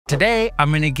Today,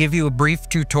 I'm going to give you a brief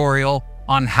tutorial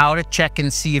on how to check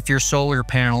and see if your solar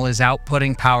panel is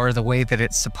outputting power the way that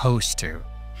it's supposed to.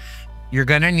 You're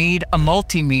going to need a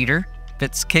multimeter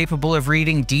that's capable of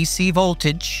reading DC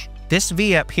voltage. This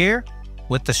V up here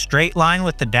with the straight line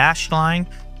with the dashed line,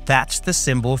 that's the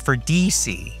symbol for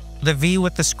DC. The V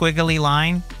with the squiggly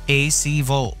line, AC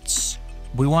volts.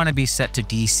 We want to be set to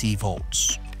DC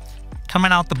volts.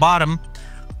 Coming out the bottom,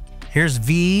 here's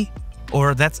V,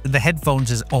 or that's the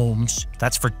headphones is ohms.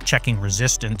 That's for checking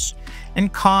resistance.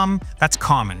 And COM, that's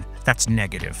common. That's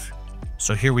negative.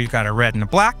 So here we've got a red and a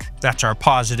black. That's our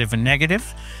positive and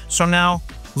negative. So now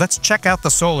let's check out the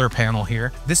solar panel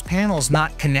here. This panel's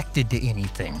not connected to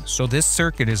anything. So this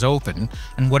circuit is open,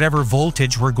 and whatever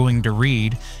voltage we're going to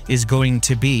read is going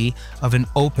to be of an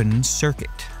open circuit.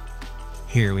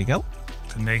 Here we go.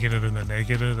 The negative and the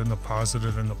negative and the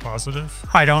positive and the positive?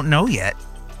 I don't know yet.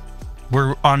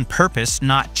 We're on purpose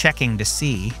not checking to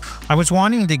see. I was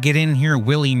wanting to get in here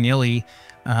willy-nilly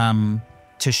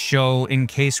to show in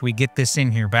case we get this in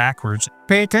here backwards.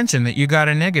 Pay attention that you got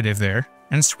a negative there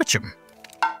and switch them.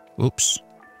 Oops.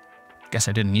 Guess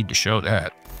I didn't need to show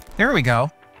that. There we go.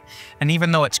 And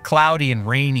even though it's cloudy and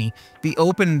rainy, the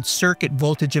open circuit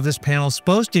voltage of this panel is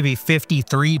supposed to be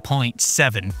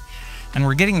 53.7. And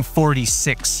we're getting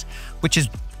 46, which is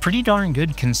pretty darn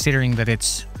good considering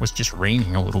that was just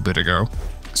raining a little bit ago.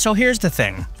 So here's the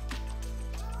thing.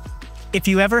 If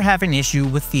you ever have an issue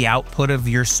with the output of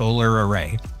your solar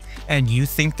array and you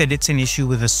think that it's an issue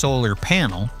with a solar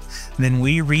panel, then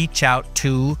we reach out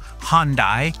to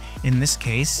Hyundai. In this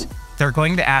case, they're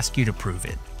going to ask you to prove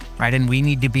it, right? And we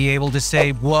need to be able to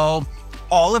say, well,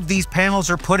 all of these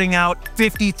panels are putting out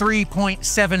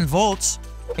 53.7 volts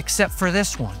except for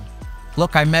this one.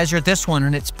 Look, I measured this one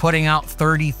and it's putting out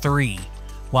 33,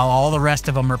 while all the rest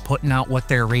of them are putting out what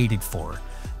they're rated for.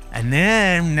 And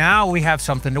then now we have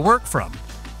something to work from,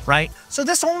 right? So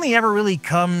this only ever really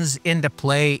comes into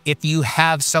play if you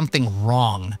have something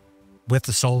wrong with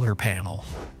the solar panel.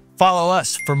 Follow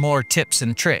us for more tips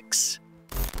and tricks.